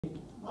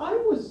I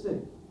was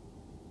sick,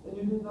 and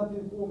you did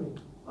nothing for me.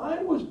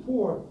 I was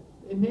poor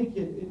and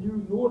naked, and you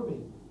ignored me.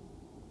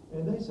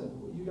 And they said,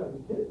 well, you got to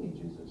be kidding me,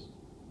 Jesus.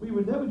 We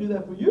would never do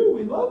that for you.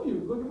 We love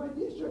you. Look at my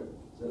t-shirt.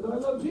 It says, I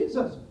love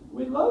Jesus.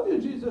 We love you,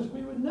 Jesus.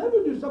 We would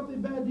never do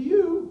something bad to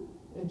you.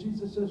 And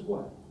Jesus says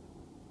what?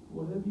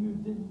 Whatever you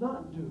did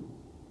not do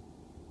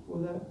for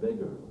that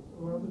beggar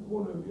around the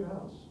corner of your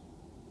house,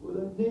 for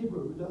that neighbor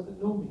who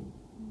doesn't know me,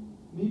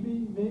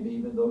 maybe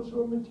even those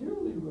who are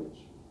materially rich,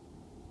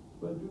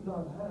 but do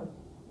not have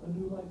a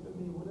new life in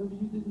me, whatever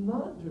you did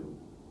not do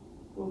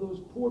for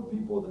those poor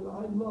people that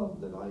I love,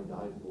 that I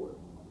died for,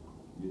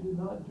 you did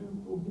not do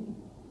for me.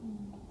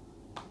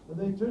 And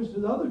then he turns to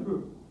the other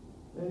group,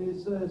 and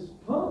he says,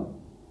 come,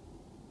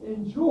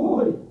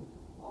 enjoy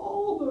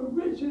all the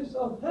riches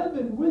of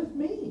heaven with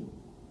me,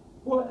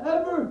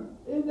 forever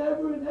and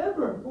ever and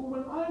ever. For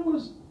when I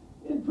was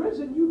in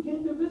prison, you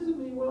came to visit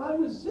me. When I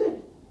was sick,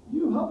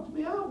 you helped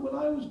me out. When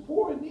I was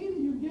poor and needy,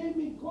 you gave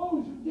me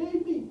clothes, you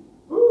gave me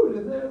food.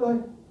 And they're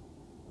like,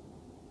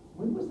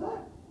 when was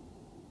that?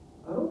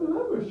 I don't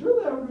remember.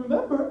 Surely I would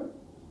remember.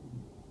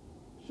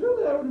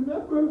 Surely I would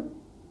remember.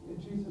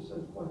 And Jesus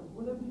says, what?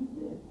 Whatever you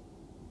did.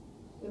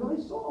 And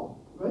I saw,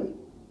 right?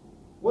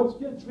 What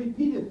gets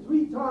repeated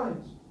 3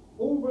 times,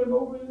 over and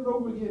over and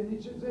over again,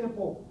 each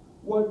example.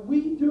 What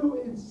we do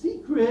in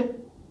secret,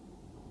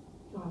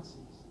 God sees.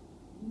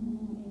 Amen.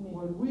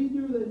 What we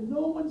do that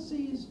no one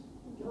sees,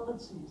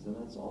 God sees. And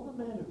that's all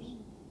that matters.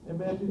 In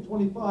Matthew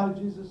 25,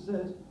 Jesus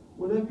says,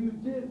 whatever you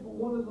did for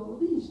one of the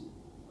least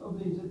of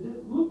these, it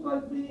didn't look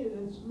like me, it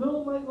didn't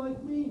smell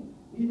like me,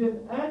 he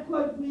didn't act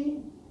like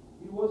me,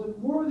 he wasn't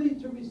worthy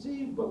to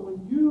receive, but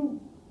when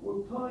you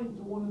were kind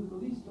to one of the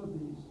least of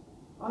these,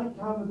 I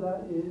counted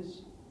that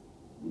as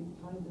being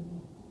kind to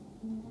me.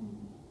 Amen.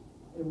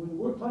 And when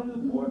we're kind to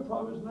the poor,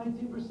 Proverbs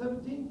 19 verse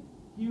 17,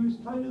 he who is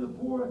kind to the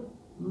poor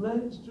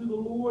lends to the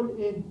Lord,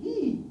 and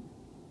he,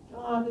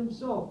 God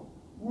himself,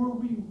 will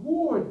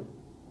reward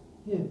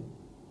him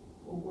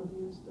for what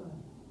he has done.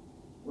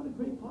 What a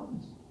great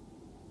promise.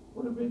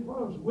 What a great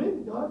promise.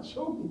 When, God,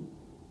 show me.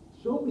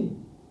 Show me.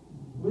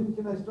 When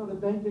can I start a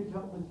bank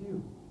account with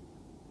you?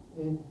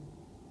 And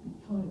be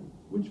kind.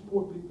 Which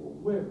poor people?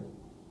 Where?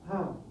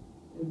 How?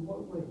 In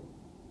what way?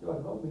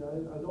 God, help me.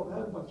 I don't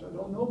have much. I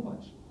don't know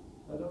much.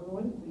 I don't know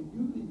anything.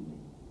 You lead me.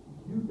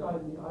 You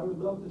guide me. I would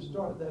love to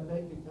start that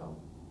bank account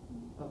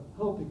of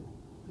helping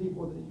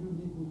people that you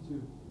lead me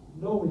to,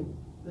 knowing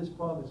this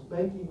promise,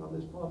 banking on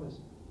this promise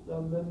that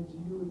I'm lending to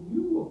you, and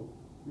you will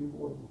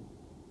reward me.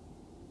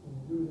 And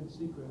do it in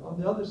secret. On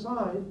the other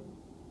side,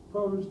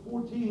 Proverbs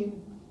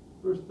 14,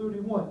 verse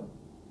 31.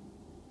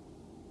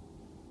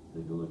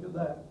 Take a look at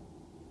that.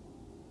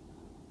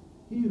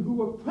 He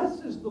who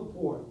oppresses the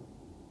poor.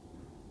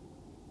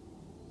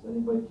 Does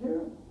anybody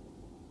care?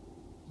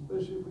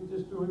 Especially if we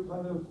just do it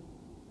kind of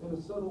in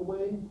a subtle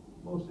way,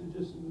 mostly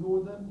just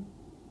ignore them.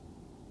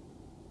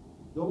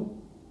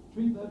 Don't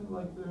treat them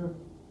like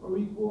they're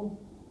equal.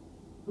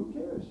 Who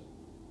cares?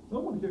 No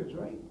one cares,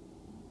 right?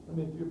 I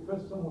mean, if you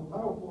oppress someone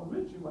powerful and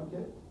rich, you might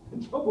get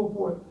in trouble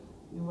for it.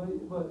 You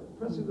might, but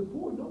oppressing the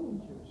poor, no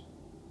one cares.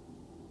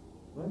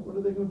 Right? What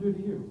are they going to do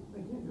to you?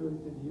 They can't do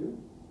anything to you.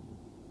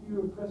 He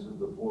who oppresses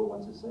the poor,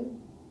 what's it say?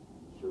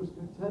 Shows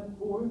contempt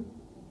for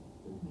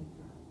the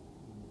Maker.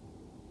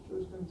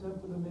 Shows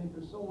contempt for the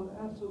Maker. Someone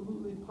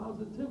absolutely,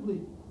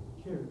 positively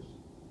cares.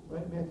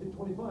 Right? Matthew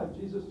 25,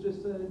 Jesus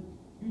just said,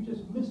 you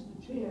just missed the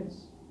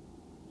chance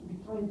to be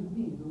kind to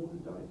me, the one who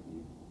died for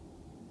you.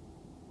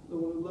 The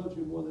one who loves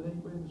you more than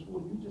anybody in this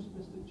world. You just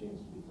missed the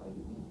chance to be kind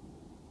to me.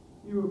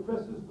 He who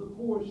oppresses the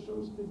poor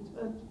shows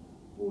contempt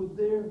for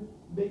their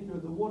Maker,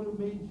 the one who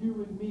made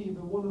you and me,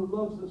 the one who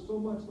loves us so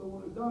much, the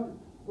one who died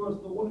for us,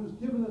 the one who's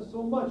given us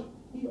so much.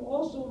 He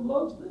also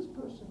loves this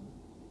person.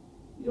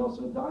 He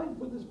also died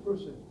for this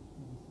person.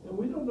 And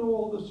we don't know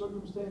all the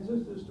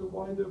circumstances as to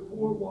why they're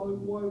poor, why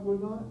we're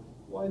not,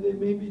 why they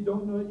maybe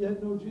don't yet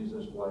know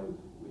Jesus, why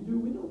we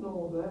do. We don't know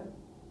all that.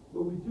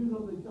 But we do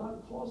know that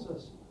God calls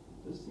us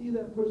to see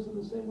that person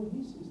the same way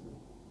he sees them.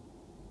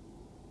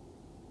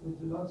 And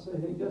to not say,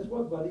 hey, guess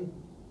what, buddy?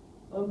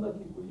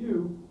 Unlucky for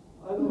you,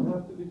 I don't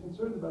have to be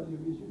concerned about you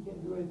because you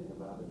can't do anything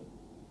about it.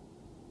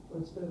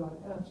 But instead, I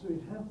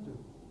absolutely have to.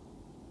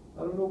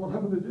 I don't know what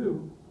I'm going to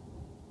do,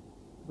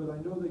 but I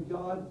know that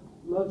God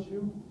loves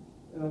you,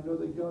 and I know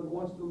that God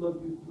wants to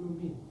love you through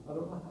me. I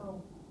don't know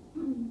how.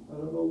 I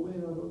don't know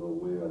when. I don't know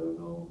where. I don't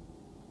know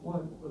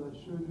what, but I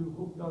sure do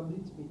hope God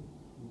leads me.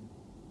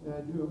 And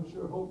I do, I'm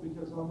sure hope,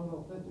 because I'm an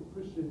authentic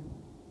Christian,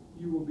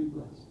 you will be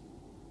blessed.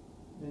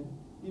 And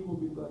he will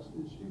be blessed,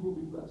 and she will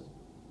be blessed.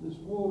 This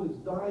world is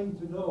dying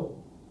to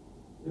know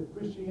if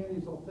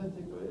Christianity is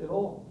authentic at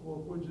all, or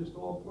if we're just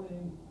all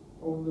playing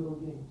our own little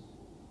games.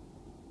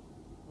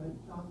 Right?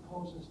 God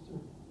calls us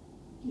to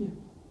give,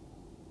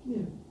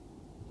 give,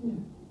 give,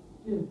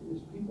 give.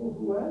 There's people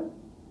who have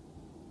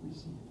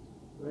received.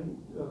 Right?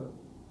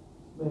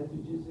 Matthew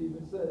Jesus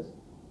even says,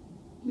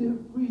 give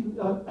freely,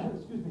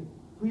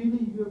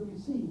 freely you have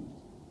received,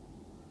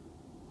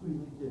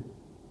 freely give.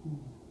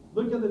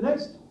 Look at the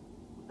next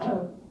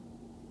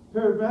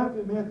paragraph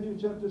in Matthew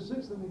chapter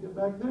 6. Let me get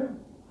back there.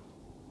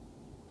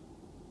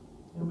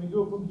 And we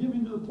go from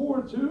giving to the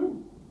poor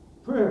to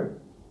prayer.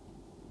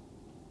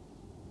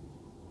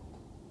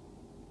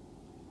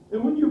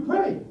 And when you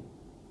pray,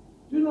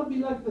 do not be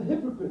like the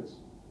hypocrites,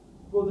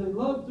 for they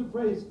love to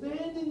pray,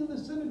 standing in the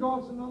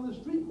synagogues and on the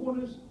street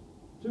corners,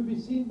 to be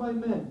seen by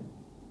men.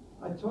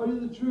 I tell you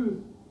the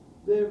truth,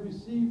 they have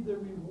received their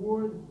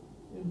reward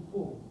in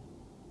full.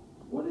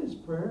 What is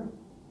prayer?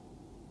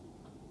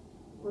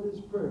 What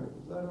is prayer?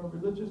 Is that a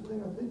religious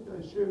thing? I think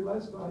I shared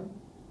last time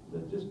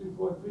that just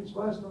before I preached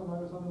last time, I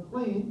was on a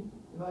plane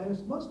and I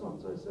asked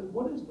Muslims, I said,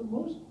 what is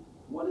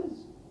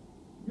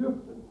your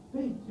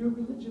faith, your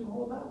religion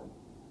all about?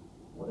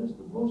 What is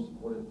the most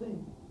important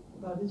thing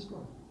about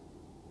Islam?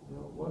 You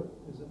know, what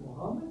is it?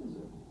 Muhammad?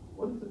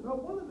 What is it?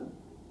 Not one of them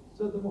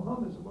said that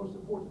Muhammad is the most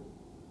important.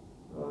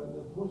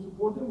 The most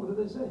important, what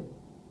did they say?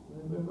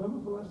 And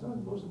remember for last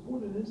time, the most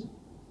important is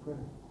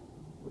prayer.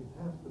 We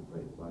have to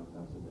pray 5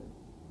 times a day.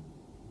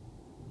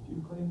 If you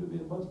claim to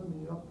be a Muslim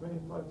and you're not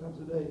praying 5 times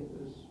a day,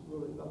 there's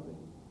really nothing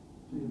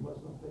to your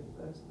Muslim faith.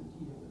 That's the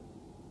key of it.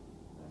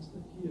 That's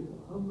the key of it.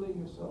 Humbling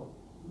yourself,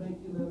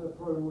 making that a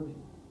priority,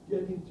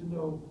 getting to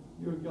know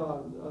your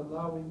God,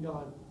 allowing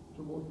God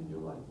to work in your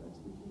life. That's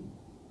the key,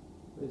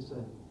 they say.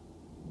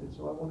 And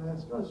so I want to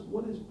ask us,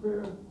 what is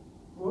prayer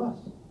for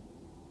us?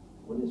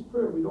 What is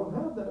prayer? We don't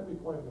have that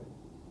requirement.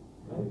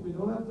 Right? We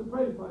don't have to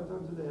pray 5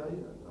 times a day.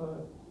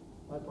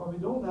 I probably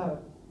don't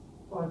have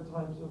 5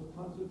 times of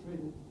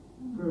concentrated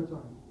prayer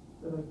time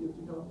that I give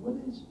to God.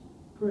 What is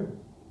prayer?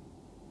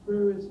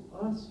 Prayer is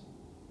us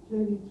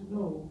getting to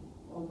know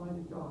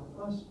Almighty God,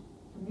 us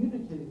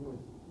communicating with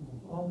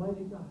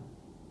Almighty God.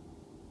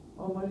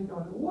 Almighty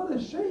God. And what a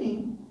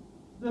shame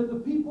that the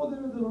people that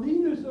are the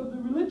leaders of the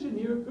religion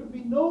here could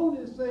be known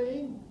as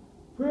saying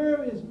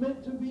prayer is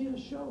meant to be a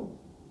show.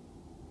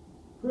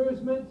 Prayer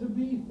is meant to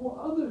be for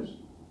others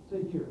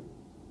to hear,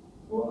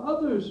 for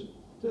others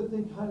to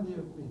think highly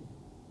of me.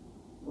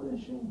 What a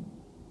shame.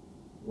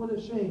 What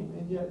a shame.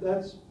 And yet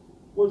that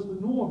was the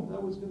norm.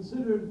 That was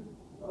considered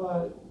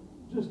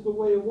just the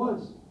way it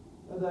was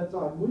at that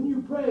time. When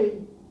you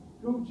pray,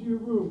 go to your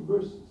room.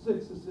 Verse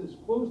 6, it says,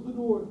 close the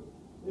door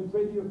and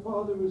pray to your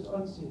Father who is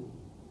unseen.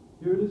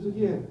 Here it is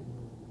again.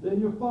 Then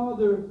your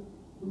Father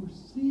who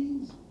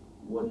sees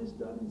what is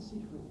done in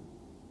secret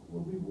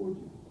will reward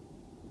you.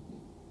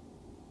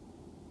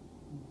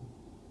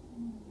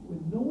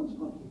 When no one's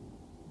looking,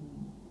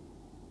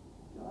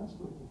 God's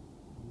looking.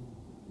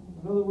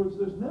 In other words,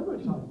 there's never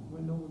a time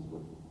when no one's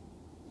looking.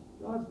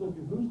 God's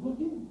looking. Who's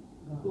looking?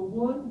 The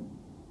one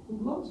who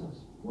loves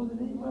us more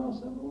than anyone else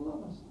ever will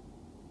love us.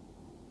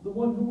 The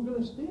one who we're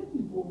going to stand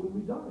before when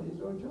we die is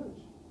our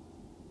judge.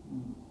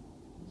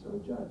 It's our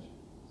judge.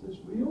 Is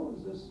this real?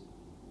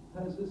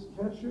 Has this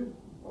captured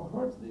our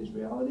hearts, these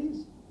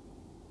realities?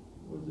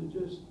 Or is it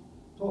just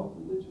talk,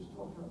 religious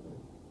talk out there?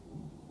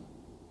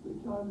 The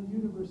God of the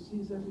universe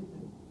sees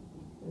everything.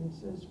 And he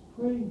says,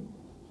 pray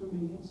to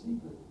me in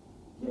secret.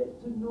 Get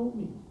to know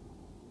me.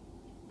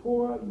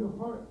 Pour out your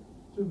heart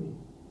to me.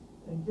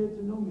 And get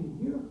to know me.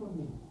 Hear from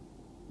me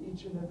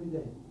each and every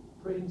day.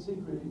 Pray in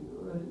secret.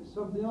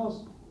 Something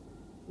else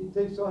he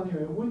takes on here.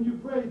 And when you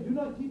pray, do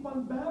not keep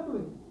on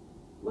babbling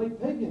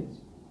like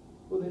pagans,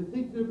 for they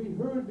think they'll be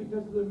heard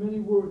because of their many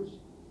words.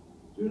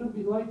 Do not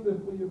be like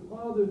them, for your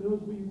Father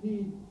knows what you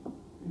need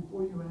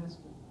before you ask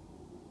him.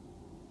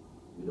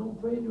 We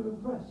don't pray to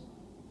impress.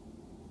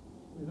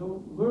 We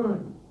don't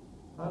learn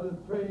how to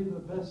pray the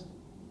best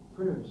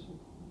prayers.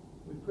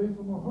 We pray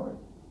from our heart.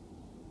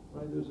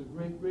 Right? There's a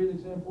great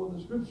example in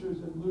the scriptures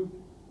in Luke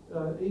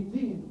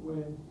 18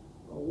 when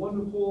a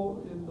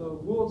wonderful, in the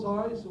world's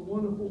eyes, a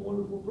wonderful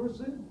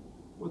person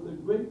with a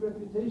great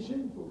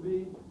reputation for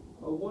being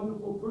a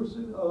wonderful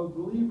person, a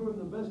believer in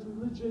the best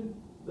religion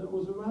that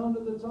was around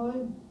at the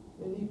time.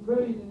 And he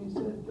prayed and he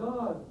said,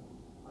 God,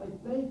 I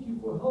thank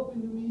you for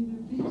helping me to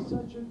be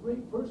such a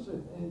great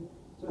person and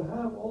to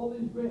have all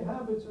these great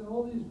habits and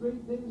all these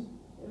great things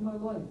in my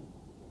life.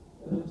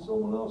 And then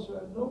someone else who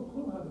had no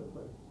clue how to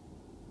pray.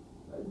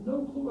 Had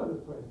no clue how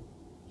to pray.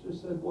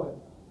 Just said what?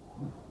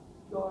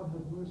 God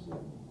have mercy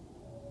on me.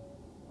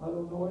 I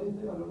don't know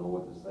anything. I don't know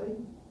what to say.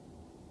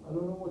 I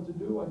don't know what to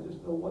do. I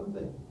just know one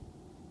thing.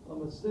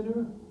 I'm a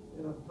sinner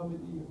and I'm coming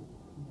to you.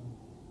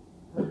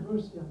 Have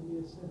mercy on me,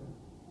 a sinner.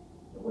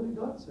 And what did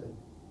God say?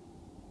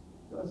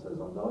 God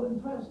says, I'm not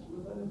impressed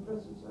with that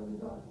impressive Son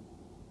of God.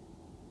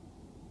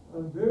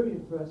 I'm very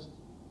impressed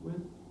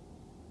with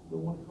the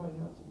one crying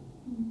out to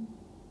me.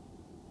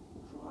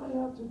 Cry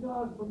out to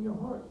God from your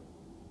heart.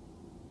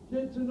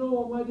 Get to know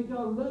Almighty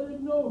God. Let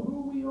him know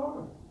who we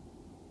are.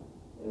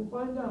 And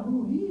find out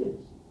who he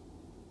is.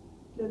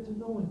 Get to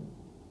know him.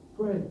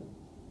 Pray.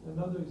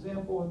 Another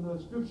example in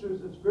the scriptures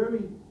that's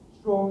very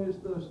strong is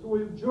the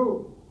story of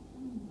Job.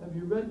 Have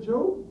you read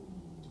Job?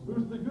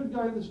 Who's the good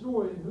guy in the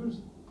story and who's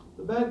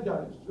the bad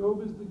guys?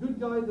 Job is the good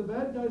guy. The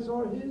bad guys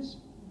are his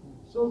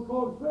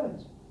so-called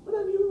friends. But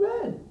have you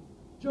read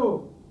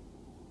Job?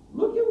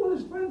 Look at what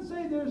his friends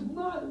say. There's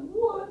not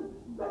one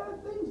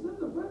bad thing that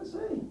the friends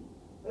say.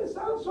 It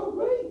sounds so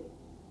great.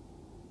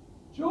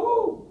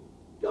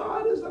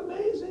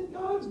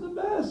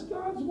 Yes,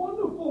 God's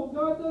wonderful.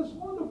 God does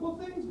wonderful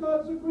things.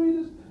 God's the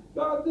greatest.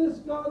 God this,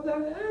 God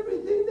that.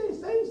 Everything they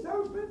say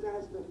sounds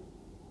fantastic.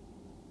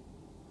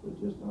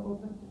 But just not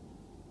authentic.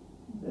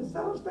 It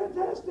sounds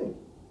fantastic.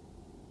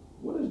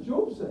 What does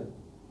Job say?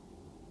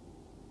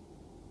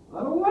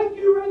 I don't like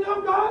you right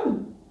now,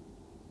 God.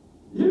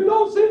 You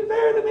don't seem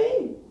fair to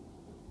me.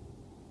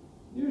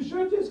 You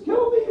should just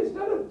kill me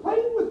instead of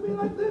playing with me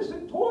like this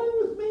and toying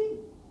with me.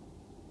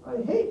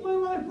 I hate my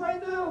life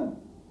right now.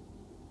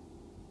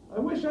 I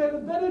wish I had a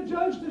better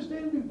judge to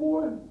stand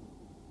before.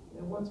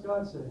 And what's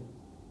God say?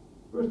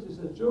 First he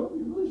says, Job,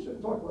 you really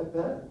shouldn't talk like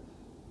that.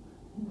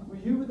 Were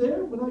you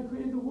there when I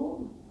created the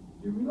world?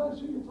 Do you realize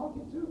who you're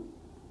talking to?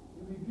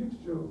 He rebukes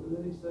Job, and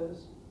then he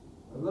says,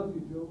 I love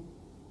you, Job.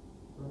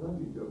 I love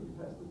you, Job. You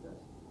passed the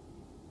test.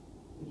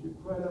 As you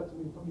cried out to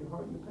me from your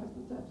heart, you passed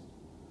the test.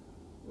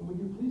 And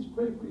will you please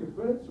pray for your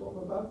friends who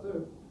I'm about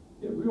to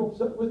get real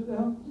upset with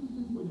now?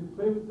 Will you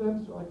pray with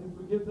them so I can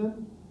forgive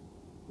them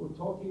for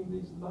talking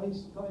these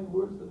nice, kind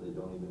words that they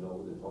don't even know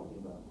what they're talking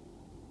about?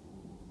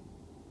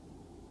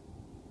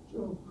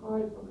 Job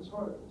cried from his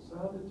heart. It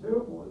sounded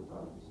terrible at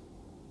times.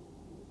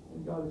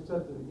 And God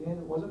accepted it.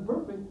 Again, it wasn't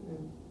perfect.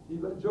 And he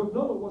let Job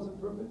know it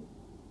wasn't perfect.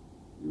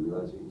 You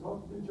realize he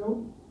talked to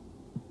Job?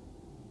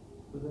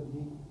 But then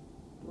he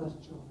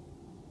blessed Job.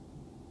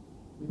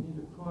 We need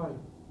to cry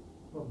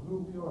from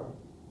who we are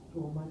to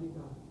Almighty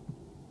God.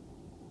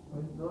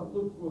 Right? Not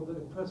look for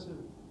the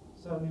impressive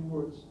sounding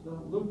words.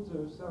 Not look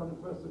to sound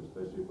impressive,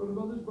 especially in front of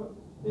others, but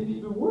maybe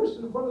even worse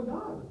in front of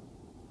God.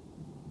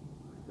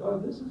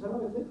 God, this is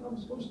how I think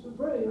I'm supposed to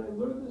pray. I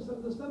learned this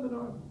at the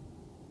seminar.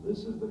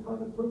 This is the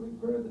kind of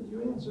perfect prayer that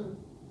you answer.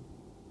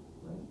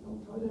 Right? Don't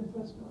try to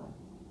impress God.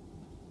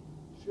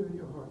 Share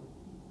your heart.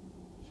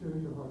 Share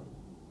your heart.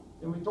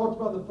 And we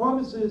talked about the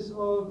promises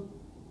of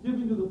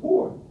giving to the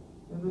poor.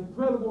 And the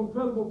incredible,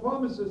 incredible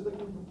promises that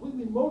can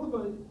completely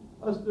motivate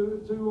us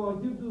to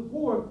give to the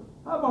poor.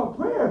 How about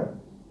prayer?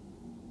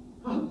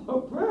 How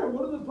about prayer?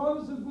 What are the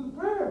promises with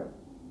prayer?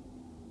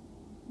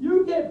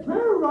 You get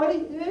prayer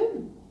right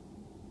in,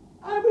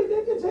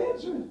 everything gets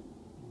answered.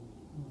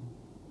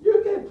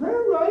 You get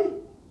prayer right,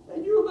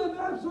 and you live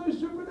absolutely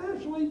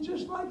supernaturally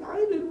just like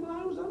I did when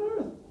I was on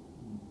earth.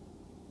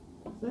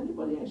 Is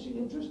anybody actually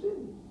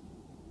interested?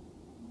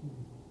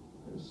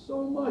 There's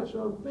so much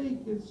of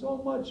fake and so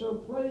much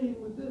of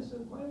playing with this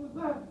and playing with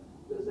that.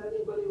 Does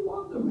anybody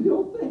want the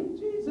real thing?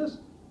 Jesus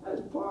has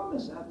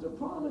promise after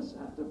promise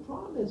after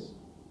promise.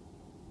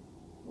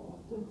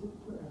 Authentic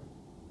prayer.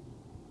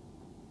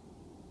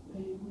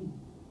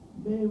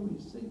 May we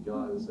seek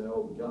God and say,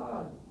 oh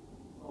God,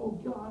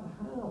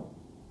 how?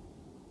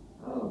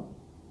 How?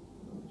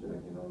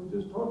 Jack and I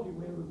were just talking.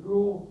 We have a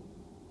girl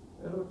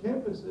at our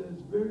campus that is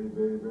very,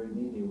 very, very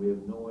needy. We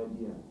have no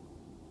idea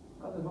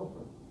how to help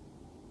her.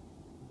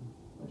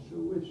 I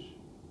sure wish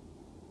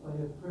I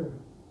had prayer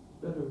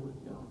better with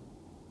God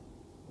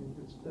and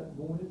could step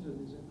more into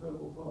these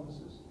incredible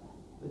promises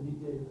that He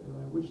gave. And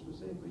I wish the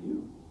same for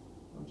you.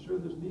 I'm sure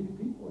there's needy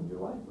people in your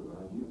life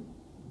around you.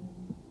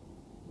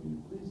 Will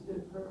you please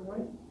get prayer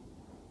right?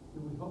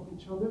 Can we help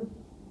each other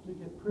to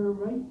get prayer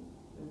right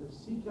and to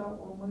seek out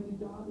Almighty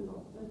God in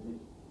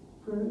authentic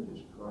prayer,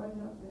 just crying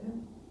out to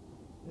Him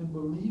and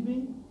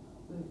believing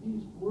that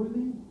He's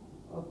worthy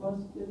of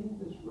us getting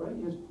this right?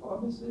 His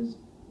promises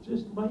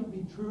just might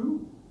be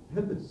true,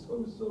 and they're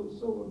so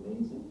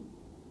amazing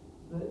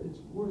that it's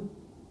worth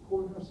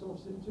pouring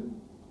ourselves into.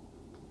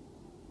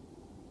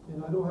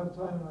 And I don't have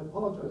time, and I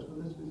apologize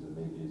for this because it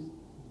maybe is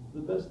the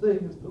best thing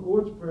is the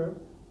Lord's Prayer,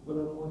 but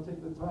I don't want to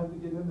take the time to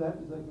get in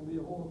that because that can be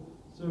a whole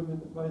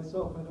sermon by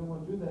itself. I don't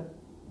want to do that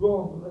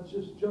wrong, but let's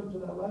just jump to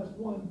that last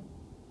one.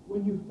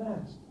 When you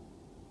fast,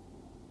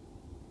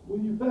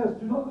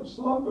 do not look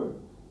somber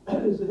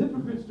as the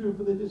hypocrites do,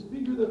 for they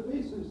disfigure their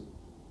faces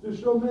to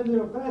show men they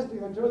are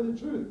fasting. I tell you the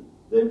truth,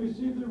 they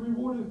receive their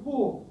reward in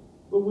full.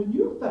 But when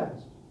you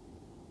fast,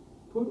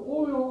 put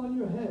oil on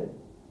your head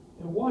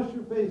and wash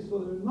your face, so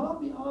that it will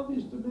not be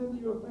obvious to men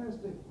that you are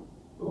fasting,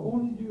 but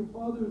only to your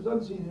Father who is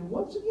unseen. And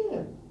once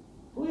again,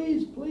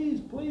 please, please,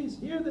 please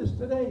hear this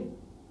today.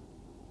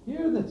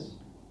 Hear this.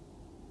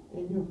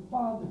 And your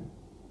Father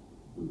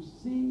who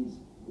sees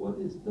what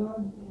is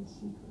done in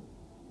secret,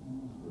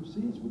 who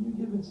sees when you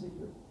give in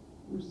secret,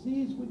 who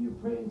sees when you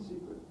pray in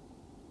secret,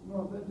 an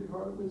authentic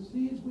heart, who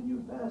sees when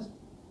you fast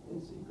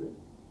in secret,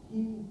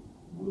 He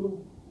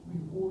will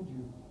reward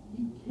you.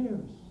 He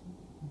cares.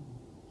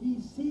 He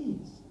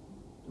sees.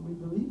 Do we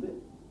believe it?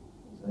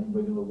 Is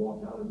anybody going to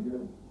walk out of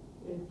here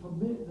and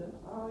commit that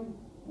I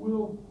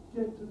will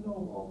get to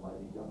know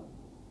Almighty God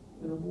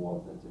in a more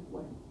authentic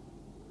way?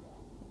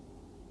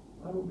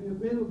 I will be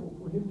available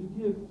for Him to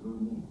give through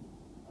me.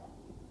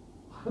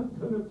 I'm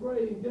going to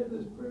pray and get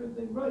this prayer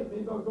thing right.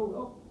 Maybe I'll go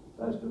help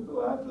Pastor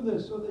Phil after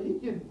this so that he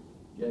can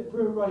get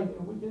prayer right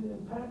and we can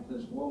impact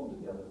this world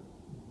together.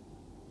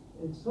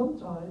 And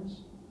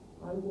sometimes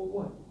I will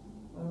what?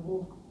 I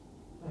will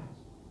fast.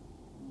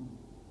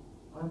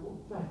 I will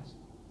fast.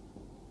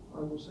 I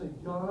will say,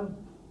 God,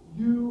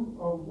 you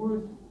are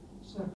worth sacrificing.